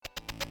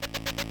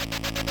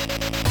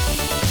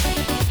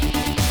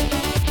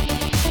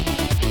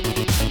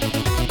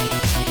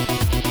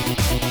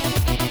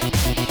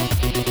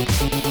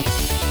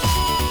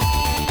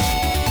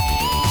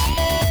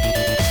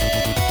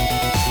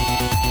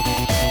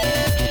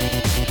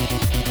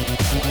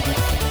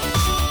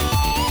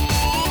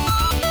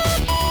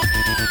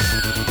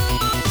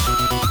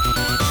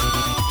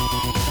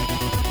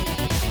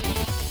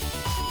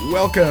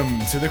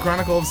Welcome to the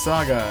Chronicle of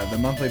Saga, the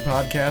monthly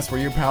podcast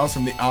where your pals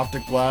from the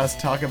Optic Blast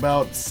talk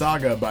about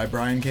Saga by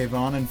Brian K.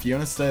 Vaughan and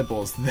Fiona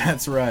Staples.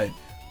 That's right.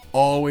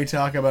 All we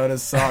talk about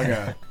is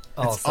Saga.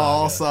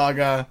 All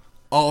Saga,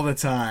 all the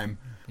time.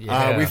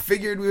 Yeah. We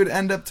figured we would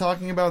end up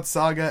talking about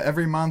Saga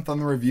every month on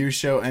the review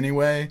show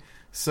anyway,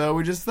 so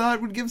we just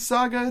thought we'd give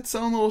Saga its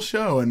own little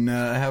show and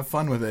have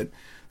fun with it.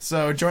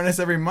 So join us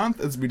every month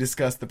as we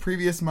discuss the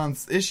previous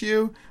month's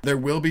issue. There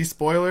will be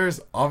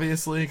spoilers,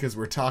 obviously, because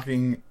we're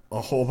talking a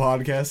whole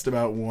podcast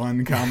about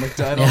one comic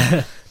title.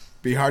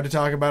 Be hard to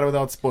talk about it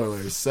without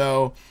spoilers.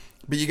 So,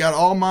 but you got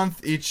all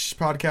month. Each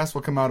podcast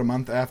will come out a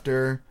month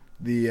after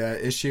the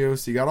issue,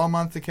 so you got all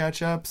month to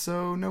catch up,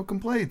 so no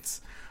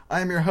complaints.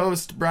 I am your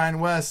host, Brian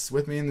West.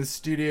 With me in the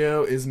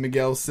studio is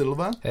Miguel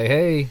Silva.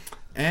 Hey.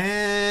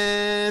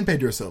 And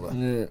Pedro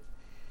Silva.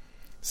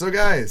 So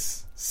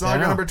guys,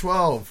 Saga number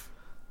 12.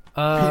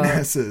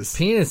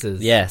 Penises.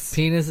 Yes.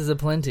 Penises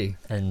aplenty.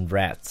 And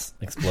rats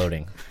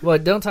exploding. Well, I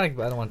don't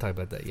want to talk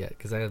about that yet,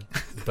 because I have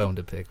a bone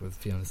to pick with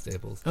Fiona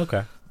Staples.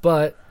 Okay.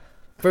 But,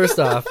 first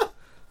off,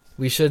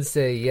 we should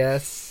say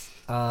yes.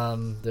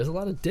 There's a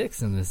lot of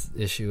dicks in this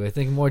issue. I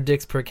think more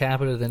dicks per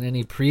capita than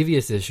any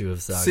previous issue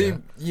of Saga. See,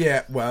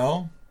 yeah,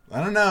 well,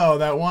 I don't know.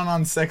 That one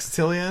on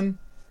Sextillion,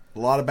 a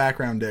lot of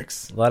background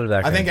dicks.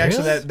 I think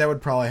actually that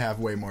would probably have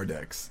way more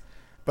dicks.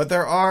 But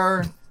there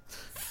are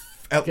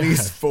at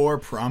least 4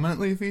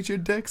 prominently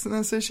featured dicks in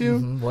this issue.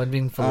 Mm-hmm. One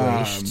being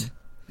filleted.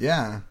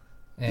 Yeah.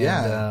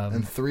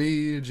 And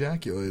 3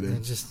 ejaculated.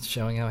 And just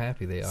showing how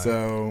happy they are.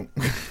 So,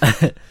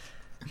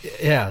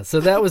 yeah,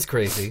 so that was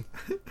crazy.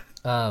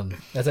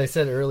 As I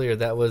said earlier,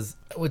 that was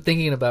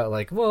thinking about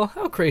like, well,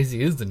 how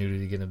crazy is the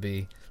nudity going to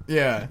be?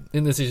 Yeah,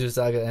 in this issue of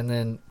Saga, and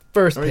then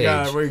first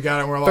page, we got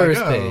it, and we're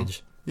first like,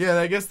 page. Yeah,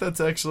 I guess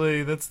that's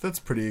actually that's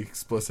pretty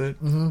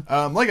explicit.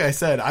 Mm-hmm. Like I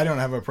said, I don't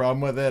have a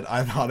problem with it.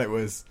 I thought it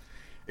was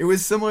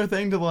similar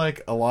thing to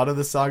like a lot of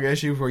the Saga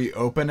issues where you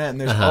open it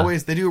and there's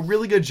always they do a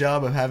really good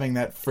job of having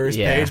that first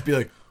page be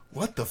like,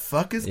 what the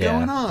fuck is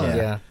going on?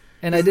 Yeah,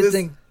 and I did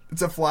think.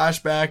 It's a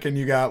flashback, and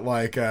you got,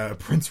 like,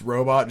 Prince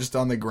Robot just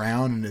on the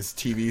ground, and his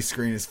TV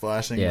screen is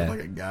flashing with, like,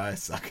 a guy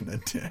sucking a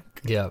dick.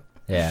 Yep.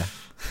 Yeah.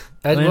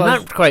 I'm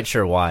not quite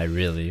sure why,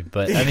 really,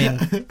 but, I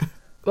mean...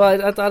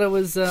 Well, I thought it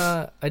was...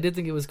 I did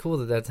think it was cool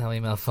that that's how he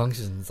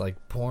malfunctions, like,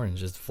 porn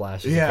just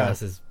flashes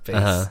across his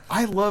face.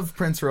 I love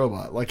Prince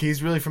Robot. Like,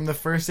 he's really... From the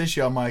first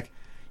issue, I'm like...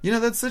 You know,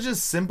 that's such a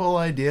simple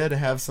idea to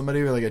have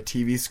somebody with, like, a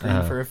TV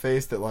screen for a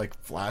face that, like,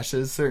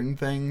 flashes certain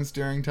things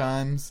during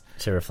times.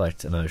 To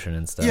reflect emotion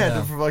and stuff. Yeah,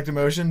 to reflect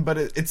emotion, but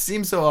it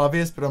seems so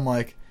obvious, but I'm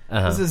like,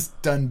 this is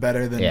done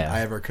better than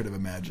I ever could have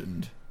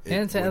imagined.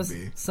 And to have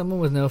someone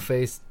with no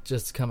face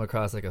just come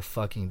across like a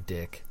fucking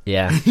dick.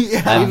 Yeah.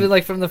 Even,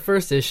 like, from the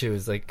first issue,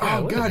 it's like,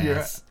 oh, God,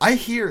 you're... I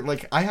hear,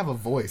 like, I have a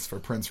voice for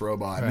Prince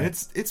Robot, and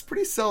it's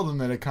pretty seldom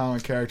that a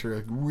comic character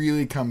like,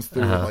 really comes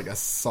through with, like, a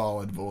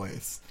solid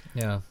voice.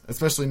 Yeah.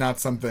 Especially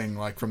not something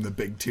like from the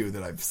big 2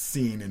 that I've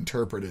seen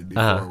interpreted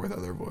before with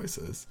other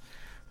voices.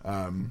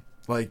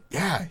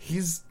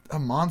 He's a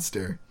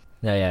monster.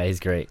 No, yeah, he's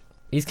great.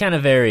 He's kind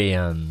of very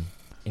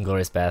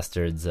Inglourious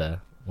Bastards,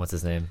 what's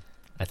his name?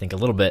 I think a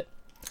little bit.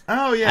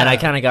 Oh, yeah. And I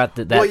kind of got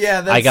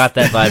I got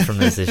that vibe from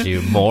this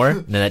issue more,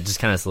 and that just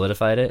kind of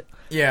solidified it.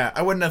 Yeah,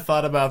 I wouldn't have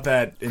thought about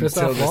that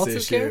until this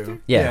issue. Character?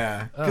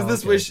 Yeah.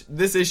 Because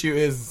this issue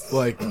is,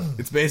 like,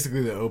 it's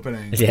basically the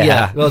opening.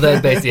 Yeah. Well, the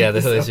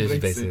whole issue is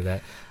basically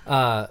that.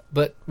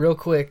 But real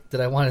quick, did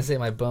I want to say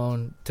my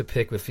bone to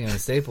pick with Fiona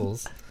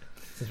Staples?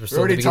 We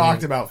already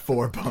talked about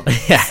 4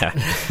 bones. Yeah.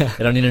 I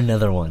don't need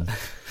another one.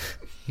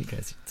 You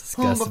guys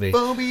disgust me.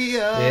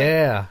 Homophobia.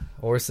 Yeah.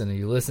 Orson, are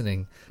you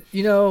listening?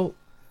 You know,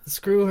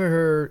 screw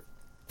her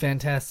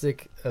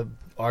fantastic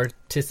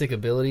artistic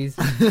abilities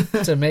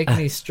to make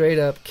me straight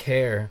up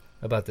care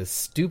about this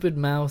stupid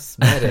mouse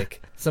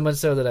medic, so much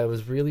so that I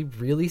was really,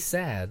 really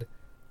sad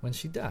when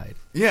she died.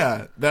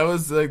 Yeah, that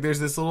was like, there's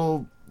this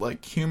little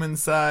like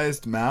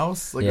human-sized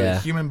mouse, like a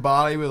human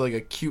body with like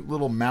a cute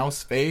little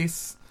mouse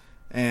face,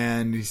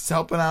 and he's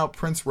helping out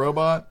Prince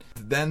Robot.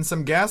 Then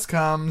some gas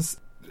comes,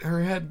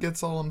 her head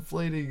gets all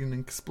inflated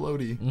and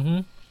explodey. Mm-hmm.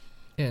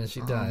 Yeah, and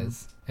she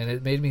dies. And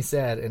it made me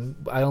sad, and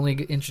I only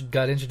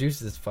got introduced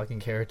to this fucking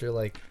character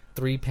like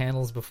 3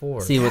 panels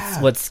before. See,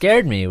 what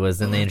scared me was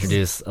then they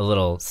introduced a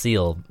little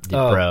seal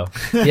bro.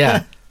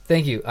 Yeah,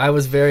 thank you. I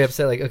was very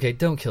upset. Like, okay,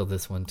 don't kill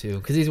this one too,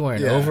 because he's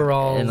wearing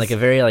overalls and like a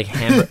very like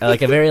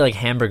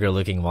hamburger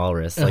looking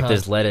walrus. Like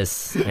there's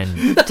lettuce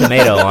and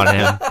tomato on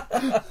him.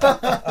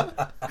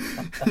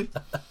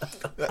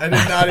 I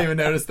did not even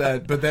notice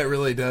that, but that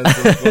really does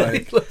look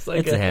like he looks like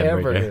it's a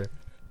hamburger.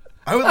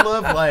 I would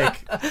love, like,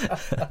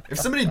 if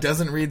somebody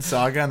doesn't read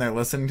Saga and they're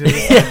listening to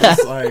this, they're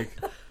just like,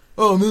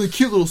 oh, and then the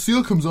cute little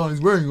seal comes on, he's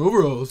wearing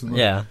overalls. And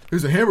like,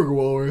 here's a hamburger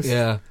walrus.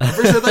 Yeah. At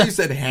first I thought you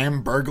said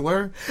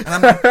hamburglar, and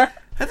I'm like, that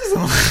doesn't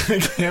look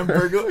like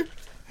hamburglar.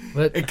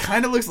 But it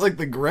kind of looks like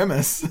the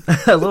Grimace.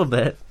 A little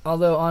bit.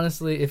 Although,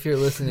 honestly, if you're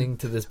listening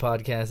to this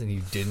podcast and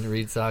you didn't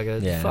read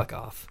Saga, fuck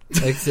off.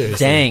 Like,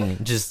 seriously.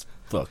 Dang, just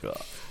fuck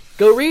off.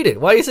 Go read it.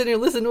 Why are you sitting here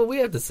listening to what we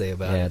have to say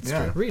about Yeah, it? it's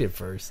Yeah. true. Read it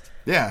first.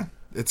 Yeah,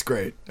 it's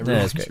great. Yeah,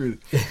 Everyone it's great. should read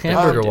it.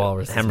 Hamburger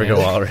Walrus. Hamburger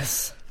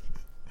Walrus.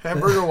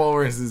 Hamburger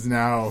Walrus is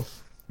now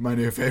my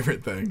new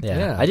favorite thing. Yeah.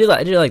 Yeah. I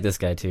do like this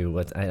guy too.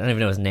 I don't even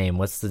know his name.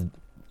 What's the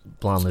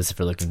blonde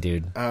Lucifer looking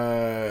dude?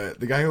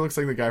 The guy who looks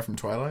like the guy from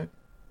Twilight,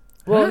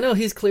 Well, no,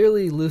 he's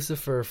clearly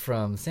Lucifer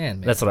from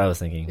Sandman. That's what I was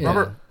thinking. Yeah.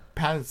 Robert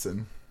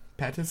Pattinson.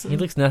 Pattinson. He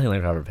looks nothing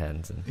like Robert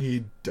Pattinson.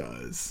 He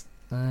does.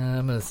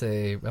 I'm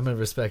gonna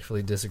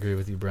respectfully disagree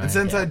with you, Brian. And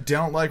since yeah. I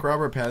don't like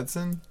Robert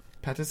Pattinson,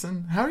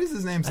 how is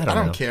his name? I I don't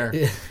don't know. care.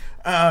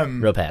 Yeah.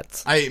 Real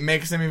Pats. It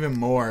makes him even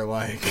more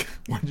like.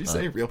 What did you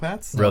say? Real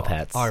Pats? Real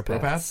Pats. Our Real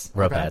Pats. Pats?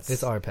 Real Pats? Pats.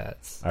 It's our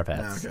Pats. Our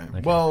Pats.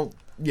 Okay. Well,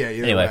 yeah.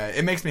 Either Anyway. way,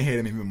 it makes me hate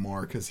him even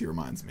more because he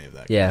reminds me of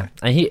that. Yeah,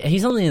 Guy. and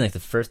he's only in like the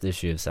first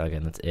issue of Saga,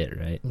 and that's it,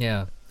 right?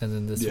 Yeah, and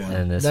then this Yeah. one.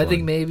 And this I think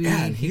one. maybe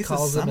Yeah, he he's a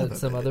calls him son of at a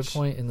some other bitch.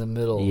 point in the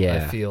middle.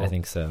 Yeah, I feel. I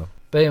think so.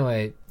 But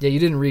anyway, yeah, you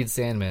didn't read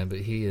Sandman, but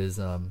he is.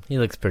 He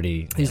looks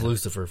pretty. He's yeah.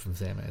 Lucifer from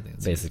Sandman. I think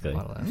it's Basically. a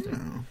model after.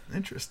 Oh,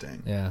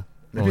 interesting. Yeah,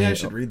 Maybe I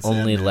should read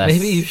Sandman. only less.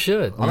 maybe you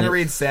should. I'm gonna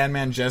read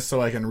Sandman just so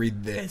I can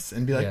read this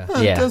and be like, Yeah.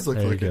 huh, Yeah, it does look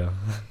there you like it. go.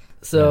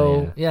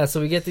 So Yeah, so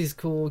we get these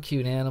cool,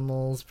 cute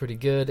animals, pretty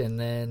good, and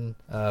then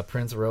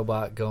Prince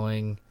Robot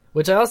going.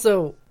 Which I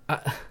also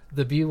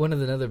one of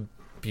the other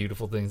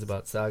beautiful things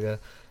about Saga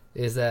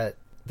is that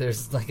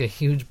there's like a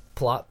huge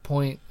plot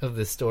point of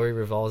the story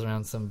revolves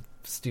around some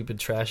stupid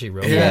trashy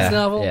romance Yeah,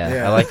 novel. yeah,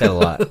 Yeah. I like that a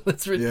lot.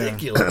 It's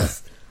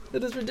ridiculous.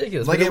 It is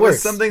ridiculous. Like but it works,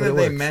 was something but that it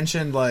they works.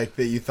 mentioned, like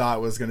that you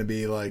thought was gonna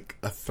be like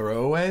a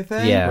throwaway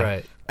thing. Yeah,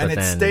 Right. and but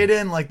it then- stayed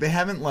in. Like they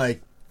haven't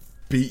like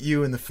beat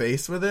you in the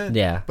face with it.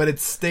 Yeah, But it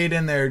stayed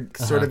in there,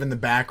 sort Uh-huh. of in the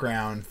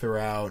background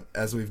throughout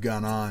as we've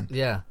gone on,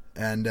 Yeah.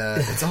 and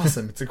it's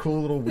awesome. It's a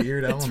cool little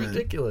weird It's element.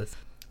 ridiculous.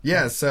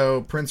 Yeah,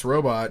 so Prince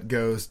Robot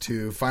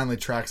finally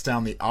tracks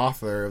down the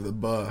author of the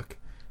book,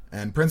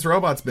 and Prince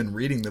Robot's been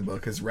reading the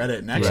book, has read it,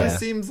 and actually Yeah.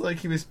 seems like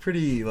he was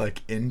pretty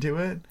like into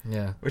it,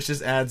 Yeah. which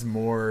just adds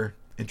more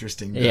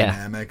interesting Yeah.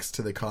 dynamics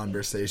to the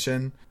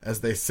conversation as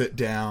they sit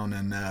down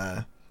and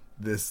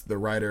the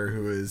writer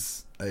who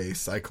is a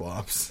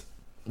Cyclops,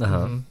 uh-huh.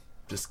 Mhm.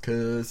 just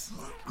cause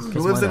who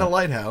 'Cause lives why in a not?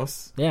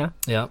 lighthouse Yeah.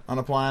 on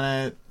a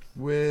planet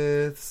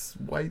with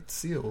white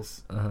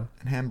seals Uh-huh.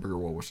 and hamburger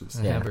walruses.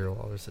 And Yeah. Hamburger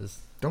walruses.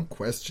 Don't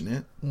question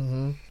it.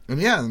 Mm-hmm. And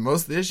yeah,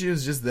 most of the issue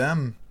is just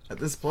them at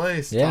this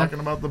place Yeah. talking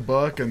about the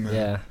book and the,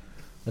 Yeah,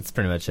 that's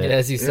pretty much Yeah, it.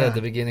 as you said, Yeah.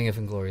 the beginning of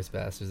Inglourious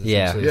Bastards.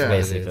 Yeah, essentially is what it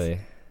is. basically.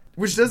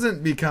 which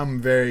doesn't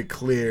become very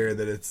clear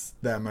that it's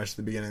that much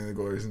the beginning of the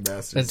Glorious and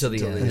Bastards Until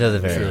the end. Until the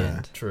very True.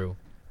 end. True.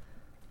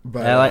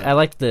 But I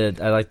like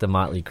the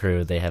motley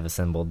crew they have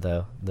assembled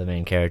though. The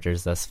main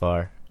characters thus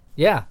far.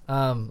 Yeah.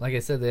 Like I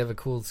said, they have a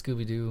cool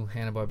Scooby Doo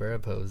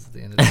Hanna-Barbera pose at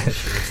the end of the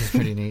issue, which is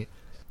pretty neat.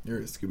 you're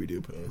a Scooby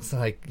Doo pose. It's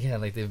like, yeah,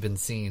 like they've been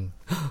seen,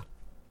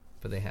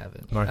 but they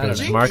haven't. I Marco don't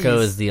know. Marco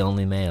Jinkies. is the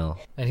only male.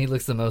 And he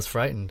looks the most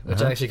frightened, which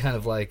Uh-huh. I actually kind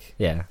of like.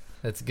 Yeah,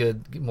 That's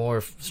good.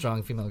 More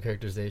strong female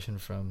characterization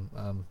from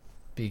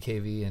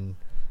BKV and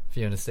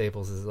Fiona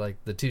Staples is like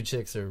the two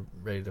chicks are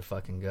ready to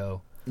fucking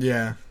go,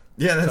 Yeah.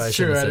 Yeah, Sorry, I that's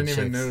shouldn't true. I have didn't said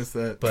even chicks. notice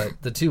that.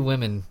 but the two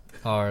women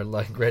are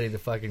like ready to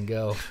fucking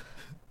go.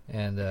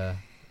 And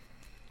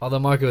although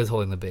Marco is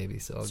holding the baby,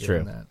 so I'll It's give true.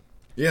 him that.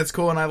 yeah, it's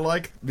cool, and I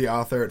like the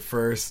author at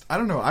first. I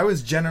don't know. I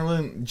was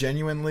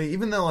genuinely,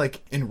 even though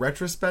like in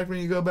retrospect, when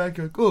you go back,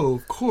 you're like, oh,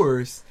 of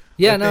course.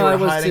 Yeah, Like, no, they were I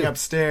was hiding too.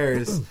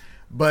 upstairs.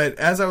 But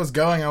as I was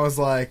going, I was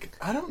like,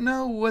 I don't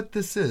know what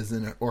this is,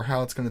 or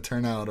how it's going to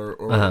turn out,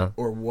 or Uh-huh.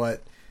 or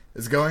what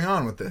is going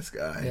on with this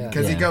guy. Yeah.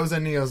 Because he Yeah. goes in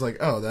and he goes like,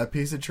 oh, that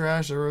piece of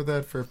trash, I wrote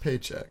that for a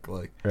paycheck.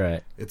 Like,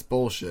 right. it's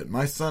bullshit.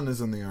 My son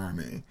is in the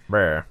army.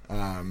 Brr.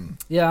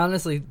 Yeah,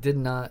 honestly, did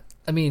not.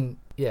 I mean,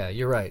 yeah,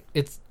 you're right.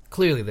 It's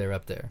clearly they're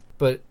up there,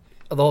 but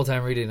the whole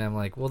time reading, I'm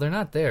like, well, they're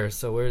not there.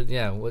 So where?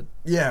 Yeah, what?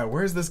 Yeah,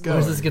 where's this going?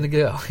 Where's this gonna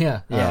go?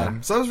 Yeah, Yeah.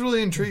 So I was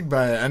really intrigued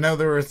by it. I know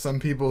there were some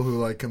people who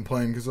like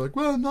complained because like,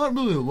 well, not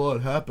really a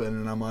lot happened,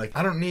 and I'm like,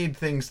 I don't need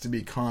things to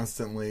be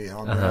constantly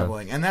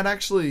unraveling. And that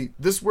actually,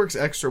 this works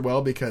extra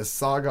well because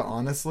Saga,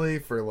 honestly,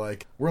 for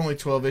like we're only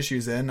 12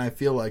 issues in, I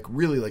feel like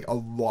really like a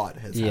lot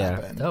has Yeah.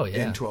 happened. Oh,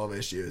 yeah. in 12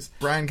 issues.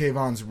 Brian K.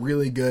 Vaughan's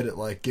really good at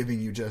like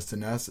giving you just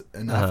enough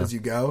as you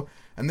go,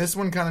 and this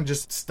one kind of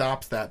just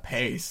stops that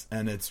pace,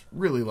 and it's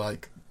really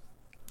like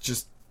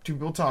just two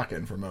people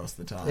talking for most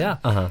of the time. yeah.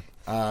 Uh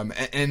huh.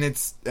 And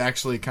it's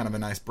actually kind of a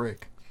nice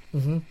break.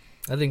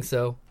 I think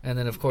so. And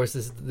then, of course,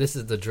 this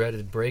is the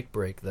dreaded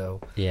break,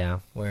 though, Yeah.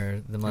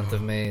 where the month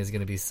of May is going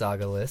to be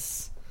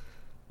saga-less.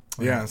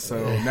 Yeah, so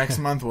next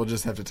month we'll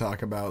just have to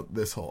talk about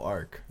this whole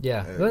arc.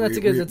 Yeah, well, that's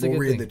a good We'll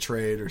read thing. the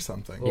trade or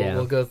something. Yeah.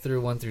 We'll go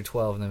through 1 through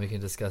 12, and then we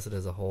can discuss it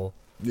as a whole.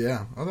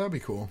 Yeah, oh, that'd be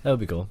cool. That would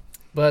be cool.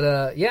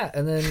 But yeah,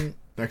 and then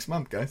Next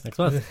month, guys. Next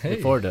month. Hey.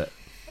 Look forward to it.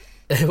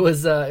 it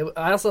was. I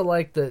also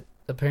like that.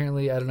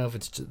 Apparently, I don't know if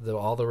it's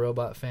all the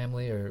robot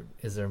family or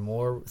is there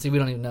more. See, we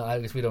don't even know. I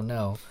guess we don't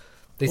know.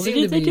 They Well, seem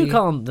they, to they be. do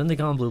call them. Didn't they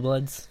call them Blue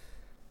Bloods?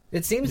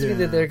 It seems to be Yeah.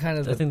 that they're kind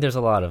of I think there's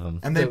a lot of them.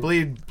 And they The-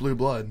 bleed blue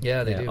blood.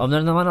 yeah, they Yeah. do. Oh,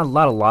 there's not a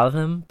lot of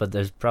them, but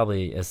there's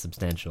probably a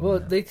substantial. Well,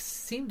 amount. they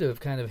seem to have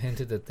kind of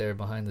hinted that they're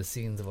behind the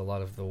scenes of a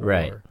lot of the war,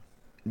 Right.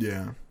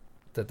 Yeah.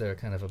 that they're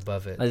kind of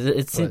above it.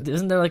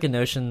 Isn't there like a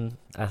notion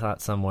I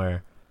thought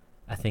somewhere,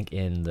 I think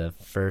in the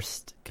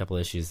first couple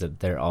issues, that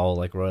they're all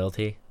like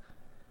royalty.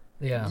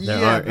 Yeah. There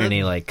Yeah, aren't that-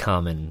 any like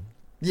common.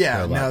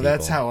 Yeah, Robot no,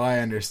 that's people. how I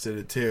understood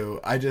it too.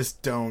 I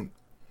just don't.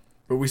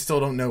 But we still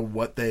don't know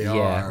what they Yeah.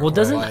 are. Well, or,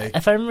 doesn't like-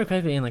 if I remember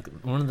correctly, in like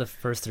one of the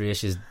first 3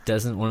 issues,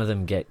 doesn't one of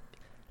them get?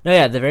 No,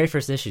 yeah, the very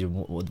first issue,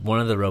 one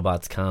of the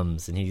robots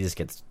comes and he just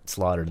gets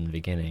slaughtered in the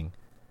beginning.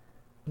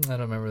 I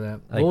don't remember that.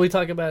 Like- Will we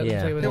talk about it?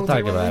 Yeah, We'll we'll talk talk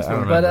about it. about it. next I don't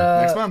month. But,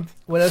 remember. Next month.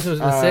 What else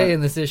was I going to Uh, say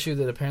in this issue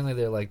that apparently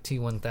they're like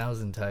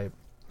T-1000 type,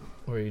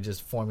 where he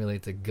just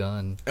formulates a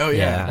gun Oh Yeah.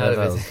 yeah. out that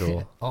of was his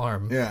cool.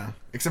 arm. Yeah.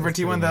 Except for That's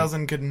pretty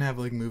T1000 couldn't have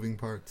like moving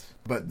parts,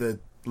 but the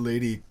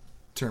lady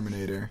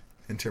Terminator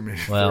in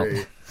Terminator Well,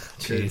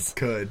 3 jeez.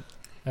 could.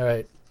 All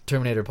right,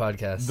 Terminator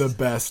podcast. The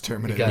best You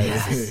Terminator.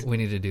 guys, movie. we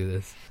need to do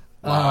this.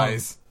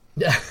 Lies.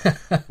 Yeah.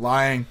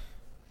 Lying.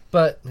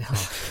 But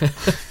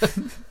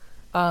and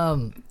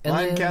Lion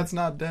then- Cat's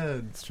not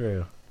dead. It's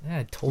true. Yeah,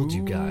 I told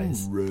you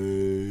guys.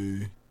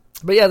 Hooray.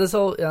 But yeah, this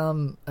whole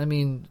I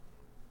mean,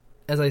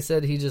 as I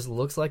said, he just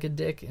looks like a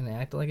dick and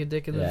acted like a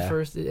dick in the Yeah.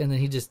 first, and then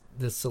he just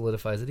this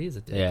solidifies that he is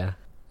a dick. Yeah,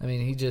 I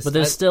mean, he just. but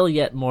there's still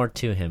yet more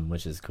to him,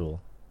 which is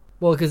cool.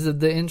 well, because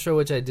the intro,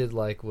 which I did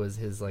like, was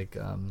his like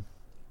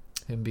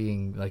him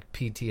being like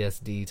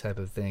PTSD type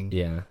of thing,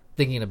 Yeah,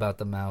 thinking about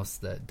the mouse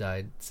that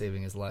died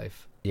saving his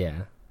life.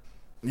 yeah.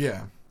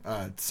 Yeah.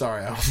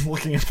 Sorry, I was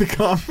looking at the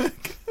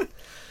comic.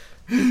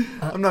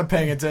 I'm not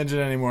paying attention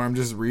anymore. I'm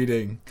just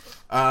reading.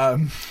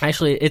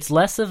 Actually, it's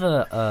less of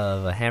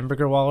a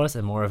hamburger walrus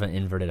and more of an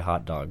inverted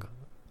hot dog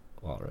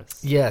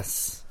walrus.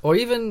 Yes, or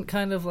even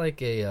kind of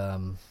like a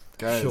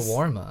Guys,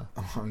 shawarma.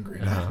 I'm hungry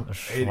Uh-huh, now. a It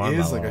shawarma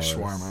is like a walrus.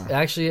 shawarma.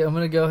 Actually, I'm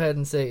gonna go ahead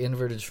and say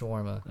inverted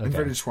shawarma. Okay.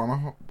 Inverted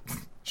shawarma?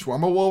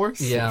 Shawarma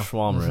walrus? Yeah.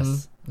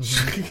 Schwalmerus.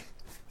 Mhm.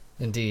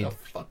 Indeed. The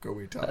fuck are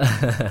we talking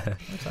about?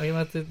 I'm talking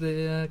about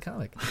the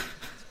comic.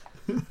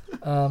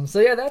 So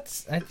yeah,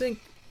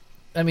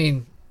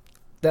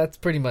 that's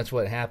pretty much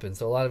what happened.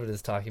 So a lot of it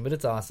is talking, but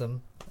it's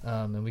awesome.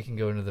 And we can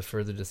go into the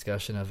further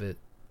discussion of it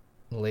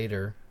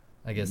later.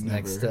 I guess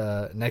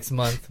Never. next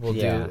month we'll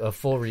Yeah. do a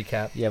full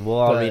recap. Yeah, we'll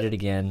all But- read it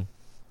again.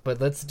 But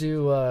let's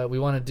do. We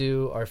want to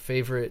do our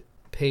favorite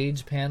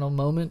page panel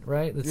moment,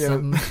 right? That's Yeah.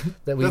 something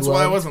that we That's love.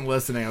 why I wasn't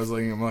listening. I was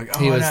looking. I'm like, oh,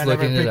 He was I never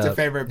looking it picked a up.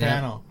 favorite Yeah,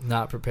 panel.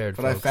 Not prepared,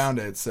 But I folks. found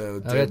it,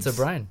 so Okay, so dibs.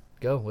 Brian,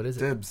 go. What is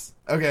it? Dibs.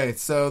 Okay,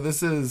 so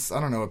this is, I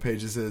don't know what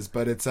page this is,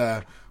 but it's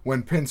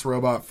when Prince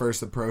Robot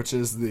first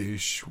approaches the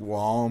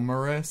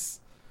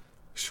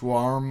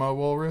Shawarma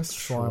walrus,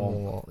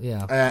 Shawarma.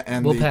 Yeah.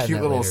 and We'll the patent cute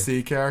that little later.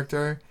 sea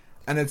character,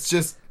 and it's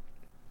just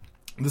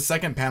the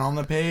second panel on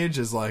the page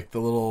is like the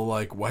little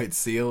like white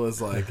seal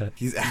is like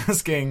he's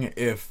asking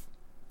if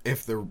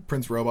the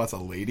Prince Robot's a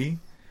lady,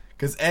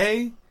 because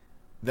that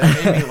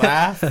made me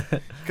laugh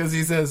because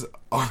he says,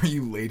 "Are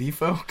you lady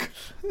folk?"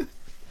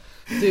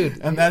 Dude,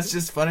 And that's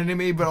just funny to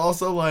me, but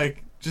also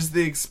like just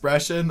the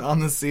expression on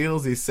the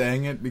seals he's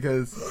saying it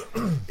because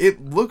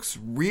it looks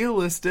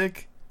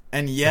realistic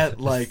and yet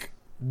like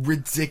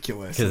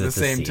ridiculous at 'Cause the it's a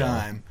same seal.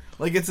 time.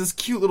 Like it's this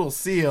cute little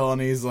seal and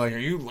he's like, "Are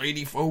you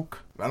lady folk?"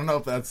 I don't know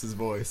if that's his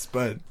voice,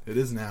 but it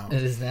is now.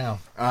 it is now.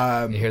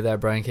 You hear that,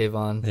 Brian K.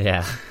 Vaughan?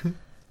 Yeah.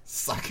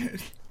 Suck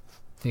it.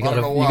 You I don't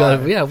gotta, know you why.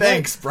 gotta, yeah.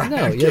 Thanks, what? Brian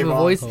No, you K. have a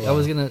Vaughan. voice. Hold I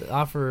was on. gonna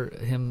offer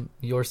him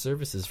your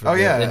services for Oh,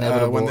 the yeah,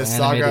 inevitable when the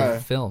animated Saga-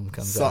 film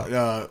comes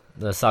out.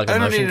 The Saga I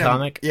don't motion need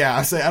comic. Yeah,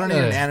 I say I don't need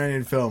an Yeah.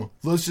 animated film.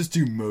 Let's just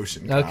do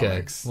motion Okay,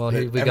 comics. well,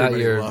 we got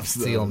Everybody your loves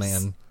Seal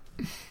those.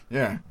 Man.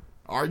 Yeah.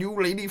 Are you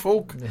lady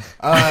folk?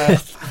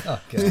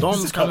 Okay.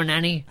 Storm's coming,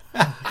 Annie.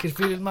 I can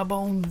feel it in my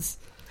bones.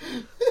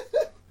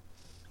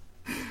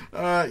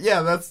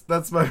 Yeah,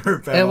 that's my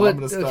favorite panel. And what? I'm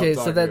gonna stop Okay, so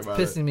talking that's about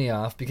pissing it. me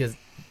off because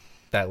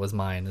that was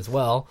mine as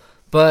well.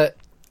 But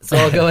so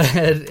I'll go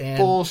ahead and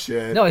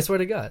Bullshit. no, I swear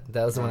to God,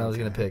 that was the one I was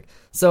gonna Okay. pick.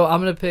 So I'm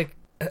gonna pick.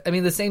 I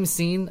mean, the same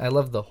scene. I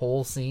love the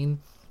whole scene.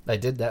 I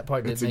did that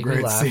part. Did it's a make me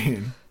great laugh.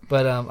 scene.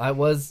 But I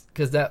was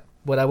because that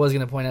what I was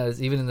going to point out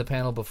is even in the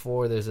panel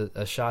before, there's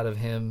a shot of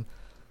him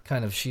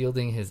kind of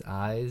shielding his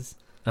eyes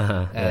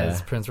Uh-huh. as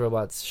Yeah. Prince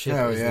Robot's ship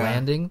Oh, is yeah.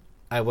 landing.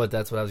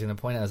 That's what I was going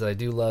to point out. Is that I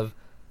do love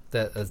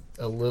that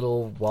a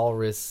little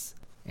walrus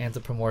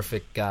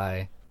anthropomorphic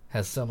guy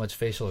has so much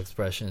facial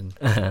expression,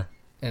 Uh-huh.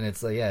 and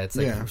it's like it's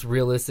like Yeah. it's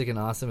realistic and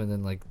awesome, and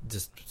then like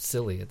just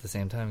silly at the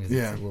same time because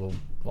Yeah. it's a little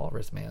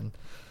walrus man.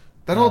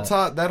 That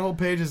whole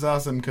page is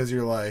awesome because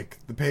you're like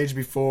the page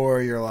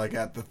before you're like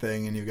at the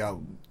thing and you got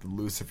the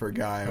Lucifer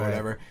guy or Right.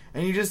 whatever,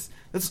 and you just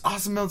that's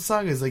awesome about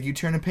Saga is like you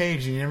turn a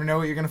page and you never know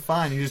what you're gonna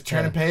find. You just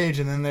turn Yeah. a page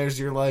and then there's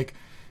your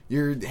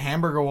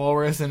hamburger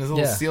walrus and his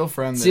little Yeah. seal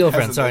friend. that Seal has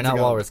friend, a- sorry, that's not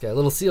like a- walrus guy,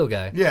 little seal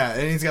guy, Yeah,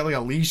 and he's got like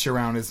a leash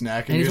around his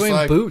neck, and he's you're wearing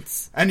just like,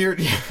 boots. and you're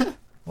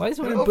Why is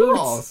he and wearing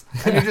overalls,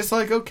 boots? and you're just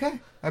like, okay,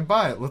 I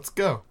buy it. Let's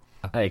go.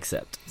 I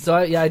accept. So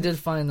I did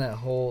find that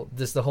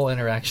the whole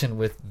interaction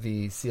with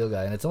the seal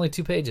guy, and it's only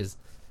 2 pages,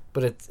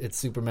 but it's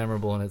super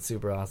memorable and it's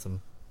super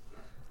awesome.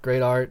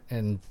 Great art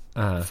and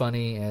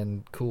funny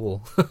and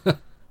cool.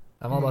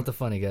 I'm all about the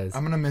funny, guys.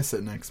 I'm gonna miss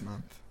it next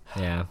month.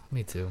 Yeah.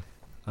 Me too.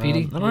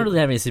 Petey? I don't really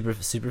have any super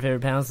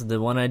favorite panels. The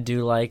one I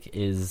do like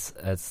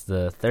that's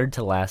the third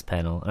to last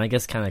panel, and I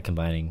guess kind of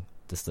combining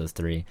just those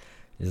 3,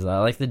 is I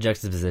like the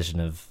juxtaposition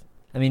of.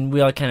 I mean,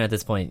 we all kind of at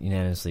this point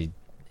unanimously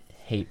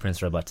hate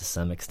Prince Robot to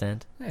some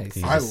extent. Nice.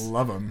 He I just-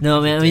 love him.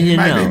 No, man. I mean, He you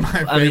might be know,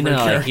 my I mean, no, favorite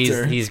like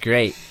character. he's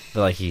great,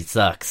 but like he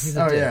sucks He's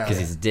because a dick. yeah.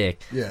 he's a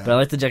dick. Yeah. But I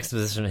like the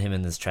juxtaposition of him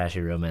in this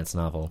trashy romance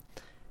novel,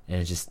 and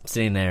it's just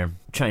sitting there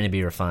trying to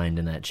be refined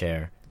in that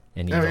chair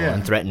and evil yeah.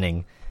 and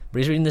threatening. But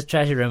he's reading this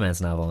trashy romance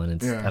novel, and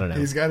it's Yeah. I don't know.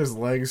 He's got his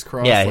legs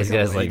crossed. Yeah, like he's a got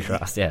his lady. legs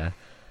crossed. Yeah,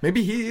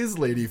 Maybe he is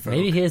lady folk.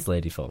 maybe he is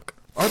lady folk.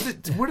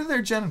 What are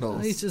their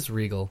genitals? He's just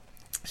regal.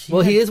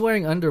 Well, he is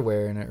wearing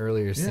underwear in an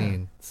earlier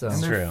scene. So.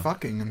 and they're True.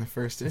 fucking in the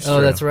first issue.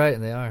 Oh, that's right.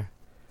 They are.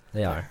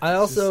 They are. I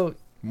also,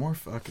 More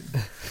fucking.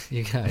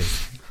 you guys,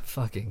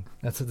 fucking.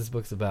 That's what this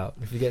book's about.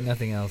 If you get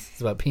nothing else,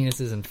 it's about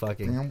penises and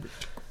fucking.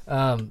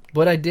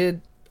 But I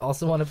did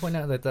also want to point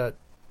out that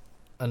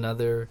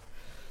another.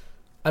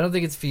 I don't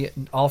think it's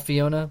all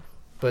Fiona,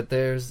 but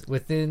there's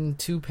within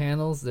 2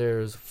 panels.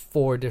 There's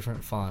 4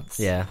 different fonts.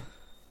 Yeah.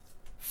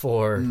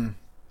 For Mm.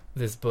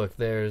 this book,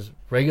 there's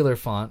regular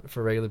font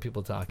for regular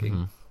people talking.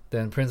 Mhm.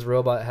 Then Prince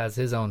Robot has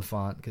his own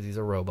font because he's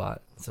a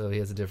robot, so he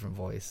has a different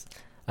voice.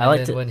 I And like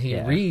then to when he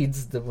yeah.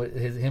 reads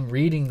him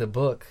reading the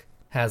book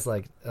has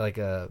like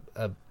a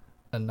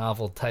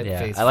novel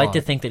typeface. Yeah, I like to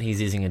font. think that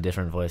he's using a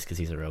different voice because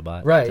he's a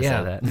robot. Right, to say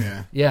yeah. that.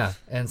 Yeah. Yeah,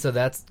 and so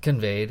that's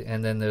conveyed,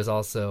 and then there's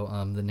also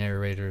the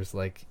narrator's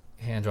like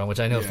hand drawn, which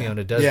I know Yeah.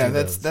 Fiona does. Yeah, do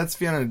that's those. that's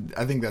Fiona.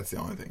 I think that's the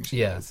only thing she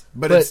Yeah. does.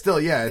 But But it's still,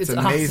 it's it's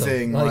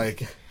amazing. awesome.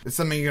 Like, it's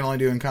something you can only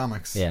do in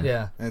comics. Yeah.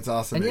 yeah. And it's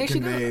awesome. And you It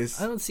actually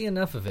conveys. I don't see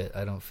enough of it.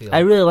 I don't feel. I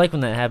really like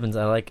when that happens.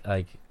 I like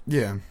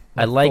Yeah.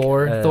 I like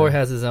Thor. uh, Thor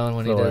has his own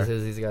when he Thor. does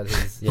his. He's got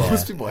his. Yeah.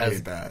 Most people Has-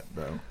 hate that,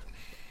 though.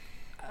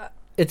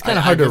 It's kind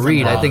I of hard to guess I'm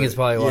read. I not- think it's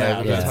probably why. yeah,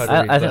 It's Yeah, hard to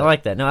read, I but-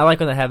 like that. No, I like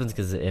when that happens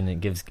because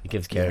it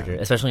gives character,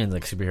 Yeah. especially in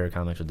like superhero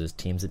comics with those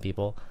teams of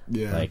people.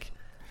 Yeah. Like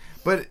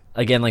But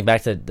again, like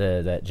back to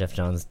that Jeff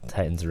Johns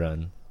Titans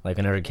run. Like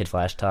whenever Kid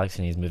Flash talks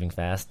and he's moving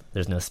fast,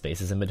 there's no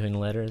spaces in between the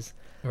letters.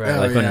 Right. Oh,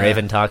 Like when yeah.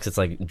 Raven talks, it's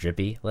like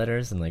drippy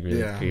letters and like really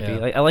Yeah. creepy.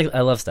 Yeah. Like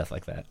I love stuff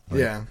like that. Like,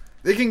 yeah,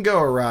 it can go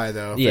awry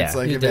though. If Yeah. it's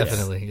like You if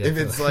definitely. If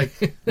it's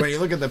like when you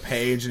look at the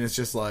page and it's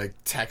just like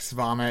text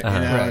vomit, you Uh-huh.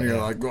 know, Right, and you're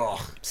yeah. like,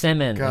 oh,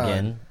 Sandman God.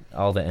 again,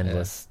 all the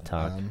endless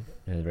talk um,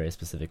 in a very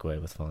specific way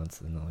with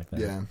fonts and all like that.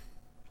 yeah.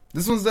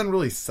 This one's done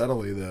really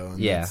subtly though. And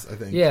Yeah. that's, I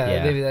think. Yeah,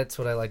 Yeah. maybe that's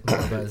what I like more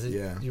about it.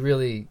 Yeah. You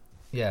really,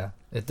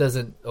 it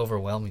doesn't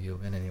overwhelm you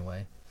in any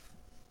way.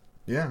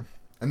 Yeah.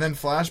 And then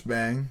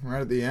flashbang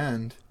right at the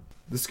end,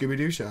 the Scooby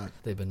Doo shot,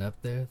 They've been up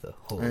there the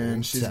whole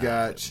and she's time.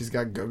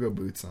 got go-go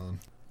boots on.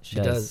 She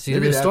does. She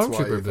Maybe did the that's why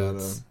stormtrooper you thought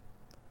boots.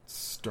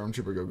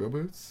 Stormtrooper go-go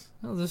boots.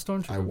 Oh, the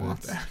stormtrooper I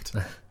want boots.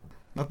 that.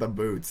 Not the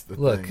boots. The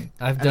Look, thing.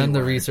 I've done the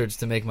Anyway. research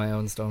to make my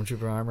own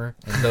stormtrooper armor,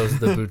 and those are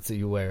the boots that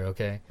you wear.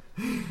 Okay,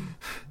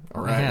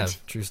 All I right.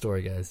 have. True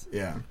story, guys.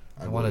 Yeah.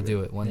 I want to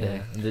do it one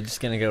day. They're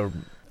just gonna go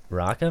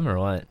rock him or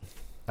what?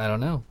 I don't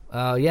know.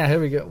 Yeah, here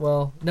we go.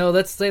 Well, no,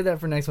 let's save that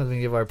for next month. We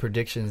can give our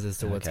predictions as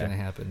to what's Okay. going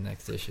to happen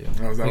next issue.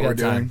 Oh, is that We what we're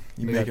got time. doing?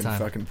 You We got making time.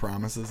 fucking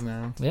promises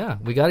now? Yeah,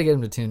 we got to get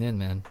him to tune in,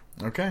 man.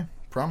 Okay.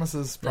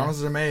 Promises Yeah.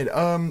 are made.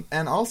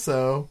 And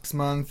also next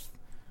month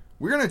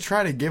we're gonna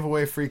try to give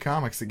away free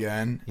comics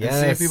again and see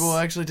if Yes. people will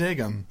actually take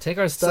them. Take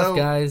our stuff, So,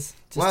 guys.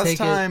 Just Last take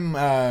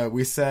time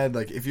we said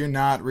like if you're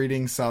not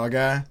reading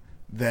Saga,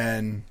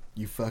 then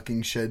you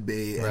fucking should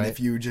be. And Right. if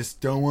you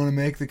just don't want to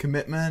make the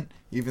commitment,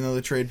 even though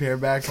the trade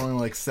paperback's only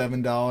like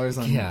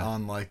 $7 Yeah.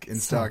 on like in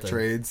stock Something.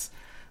 trades,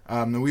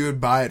 then we would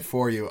buy it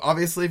for you.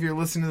 Obviously, if you're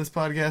listening to this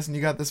podcast and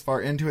you got this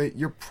far into it,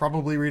 you're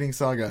probably reading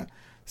Saga.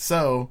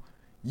 So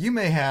you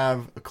may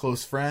have a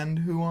close friend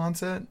who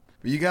wants it,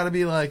 but you gotta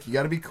be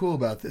cool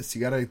about this. You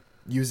gotta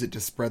use it to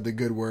spread the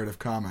good word of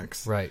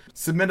comics. it. Right.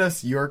 Submit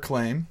us your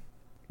claim,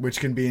 which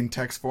can be in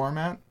text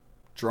format,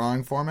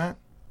 drawing format,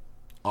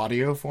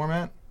 audio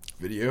format,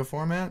 video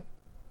format.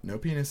 No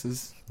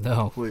penises,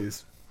 No,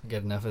 please.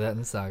 get enough of that in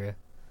the saga.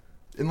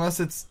 Unless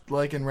it's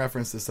like in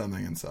reference to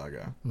something in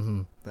Saga,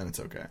 Mm-hmm. then it's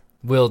okay.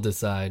 We'll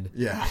decide.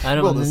 Yeah, I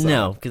we'll don't decide.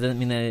 know because I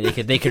mean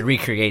they could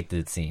recreate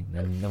the scene.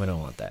 And we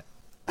don't want that.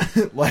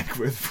 Like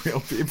with real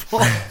people.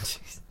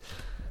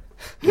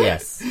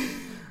 Yes,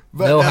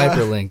 But, No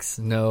hyperlinks.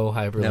 No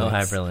hyperlinks. no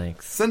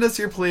hyperlinks. Send us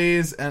your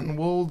pleas, and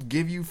we'll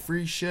give you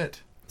free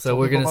shit. So Tell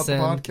we're people gonna about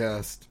send. the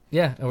podcast.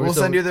 Yeah, and We'll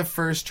send you the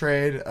first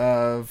trade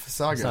of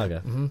Saga. Saga.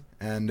 hmm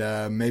And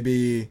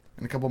maybe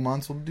in a couple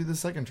months we'll do the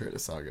second trade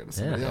of Saga to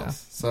somebody Yeah.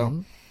 else. So,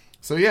 Mhm.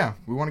 so yeah,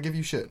 we want to give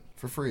you shit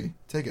for free.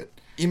 Take it.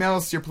 Email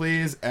us your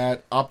pleas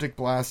at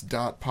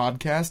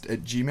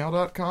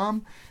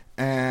opticblast.podcast@gmail.com.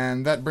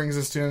 And that brings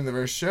us to the end of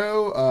our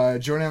show.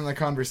 Join in on the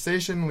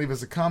conversation. Leave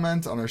us a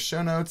comment on our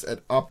show notes at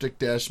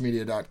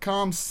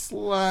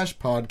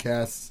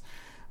optic-media.com/podcasts.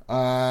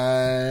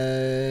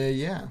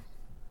 Yeah.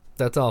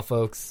 That's all,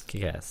 folks.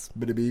 Kick-ass.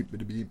 Bidda beep,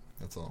 bidda beep.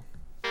 That's all.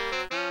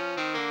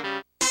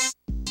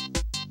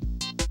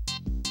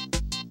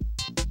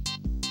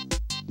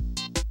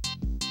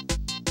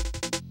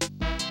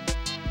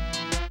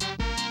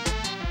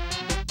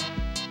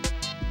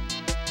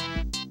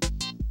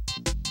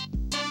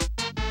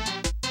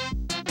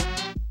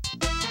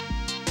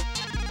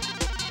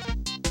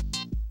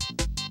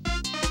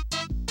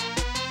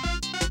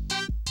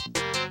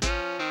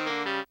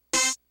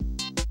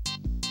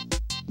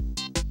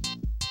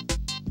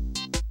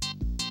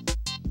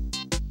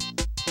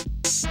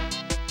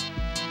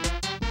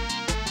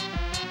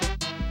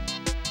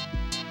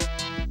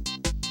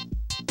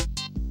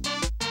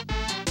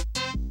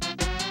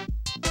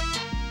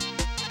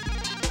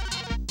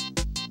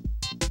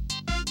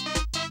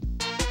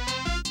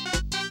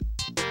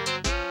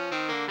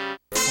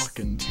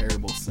 Fucking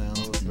terrible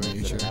sounds of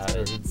nature.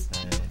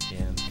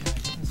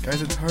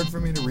 Guys, it's hard for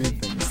me to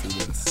read things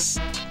through this.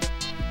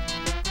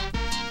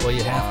 Well,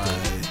 you have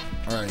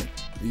to. Alright,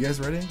 you guys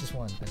ready? Just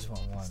one. I just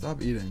want one.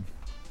 Stop eating.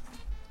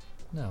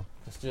 No.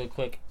 Let's do a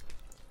quick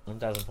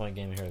 1,000 point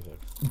game of Hero Click.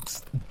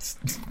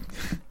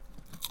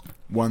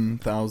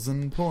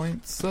 1,000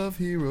 points of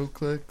hero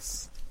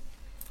clicks.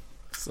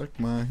 Suck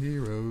my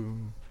hero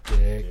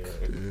Dick.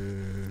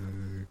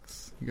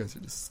 dicks. You guys are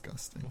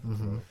disgusting.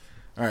 Mm-hmm.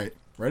 Alright,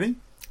 ready?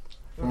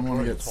 Everyone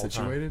want to get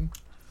situated?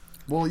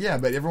 Well, yeah,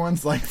 but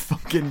everyone's like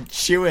fucking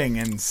chewing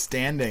and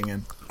standing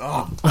and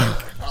oh,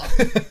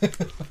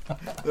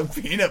 the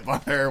peanut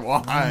butter.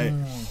 Why?